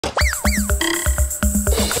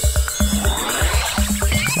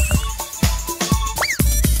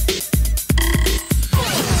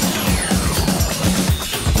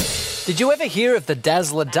you ever hear of the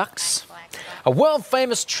Dazzler ducks? A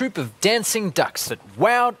world-famous troupe of dancing ducks that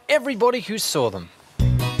wowed everybody who saw them.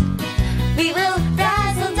 We will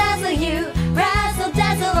dazzle, dazzle you, razzle,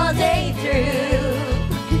 dazzle all day through.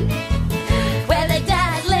 We're the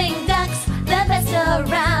dazzling ducks, the best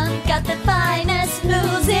around, got the finest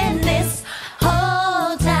moves in this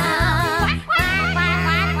whole town.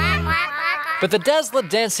 But the Dazzler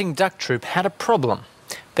dancing duck troupe had a problem.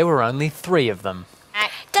 There were only 3 of them.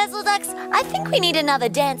 Dazzle ducks, I think we need another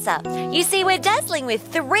dancer. You see, we're dazzling with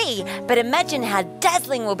 3, but imagine how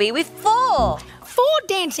dazzling we'll be with 4. 4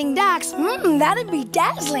 dancing ducks? That'd be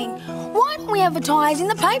dazzling. Why don't we advertise in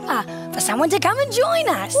the paper for someone to come and join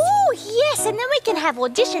us? Oh, yes, and then we can have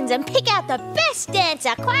auditions and pick out the best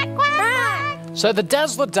dancer. Quack, quack, quack. So the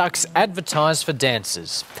Dazzler ducks advertised for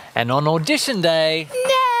dancers. And on audition day...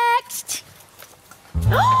 Next!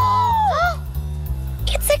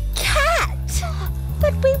 It's a cat.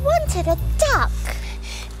 But we wanted a duck.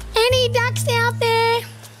 Any ducks out there?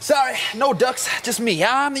 Sorry, no ducks, just me.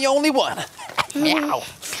 I'm the only one. Meow.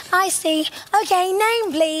 I see. Okay,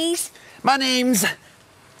 name please. My name's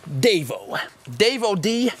Davo. Davo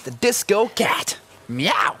D, the disco cat.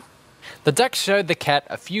 Meow. The ducks showed the cat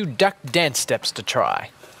a few duck dance steps to try.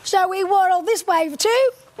 So we waddle this way for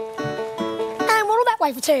 2, and waddle that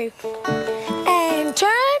way for 2, and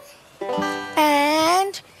turn,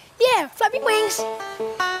 and yeah, flap your wings.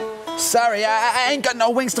 Sorry, I ain't got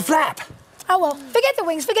no wings to flap. Oh well, forget the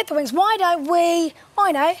wings, forget the wings. Why don't we,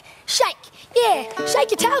 I know, shake. Yeah,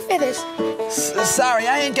 shake your tail feathers. Sorry,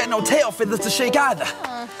 I ain't got no tail feathers to shake either.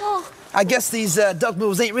 I guess these duck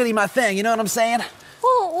moves ain't really my thing, you know what I'm saying?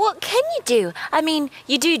 Well, what can you do? I mean,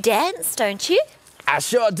 you do dance, don't you? I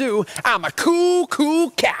sure do. I'm a cool,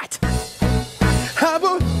 cool cat. I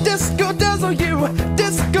will disco dazzle you,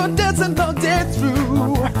 disco dancing all day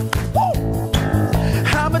through. Woo!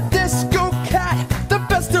 I'm a disco cat, the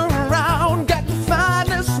best around, got the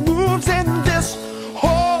finest moves in this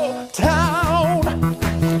whole town.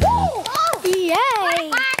 Woo!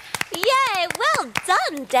 Yay! Yeah, well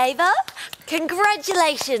done, Davo.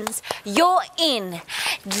 Congratulations, you're in.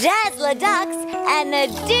 Dazzler Ducks and the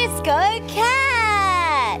Disco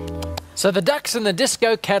Cat. So the ducks and the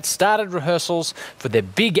disco cat started rehearsals for their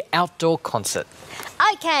big outdoor concert.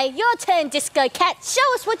 Okay, your turn, Disco Cat.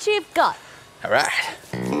 Show us what you've got. All right.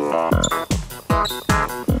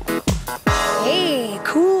 Hey,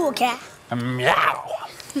 cool cat. Meow.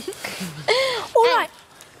 All right,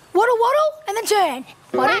 waddle, waddle, and then turn.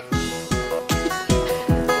 Waddle.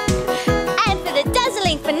 And for the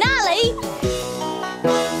dazzling finale...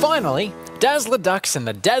 Finally, Dazzler ducks and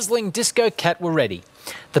the dazzling disco cat were ready.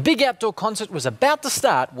 The big outdoor concert was about to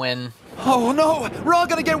start when... Oh no, we're all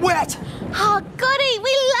gonna get wet. Oh, goody,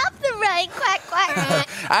 we love the rain. Quack, quack.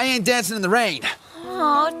 I ain't dancing in the rain.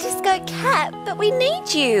 Oh, Disco Cat, but we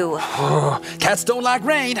need you. Cats don't like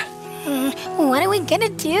rain. What are we gonna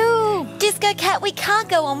do? Disco Cat, we can't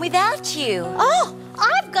go on without you. Oh,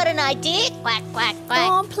 I've got an idea. Quack, quack, quack.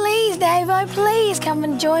 Oh, please, Davo, please come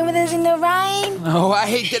and join with us in the rain. Oh, I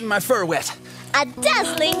hate getting my fur wet. A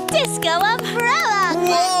dazzling disco umbrella.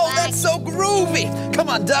 Whoa, that's so groovy. Come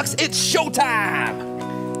on, ducks, it's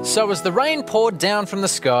showtime. So as the rain poured down from the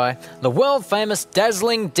sky, the world-famous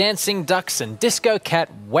dazzling dancing ducks and disco cat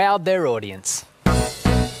wowed their audience.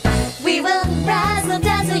 We will razzle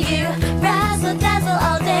dazzle you, razzle dazzle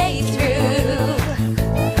all day through.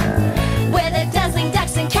 We're the dazzling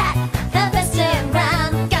ducks and cat, the best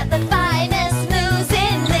around, got the finest moves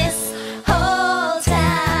in this whole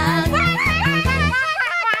town.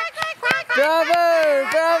 Bravo!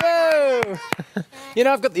 Bravo! You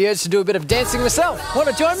know, I've got the urge to do a bit of dancing myself. Want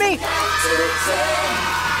to join me?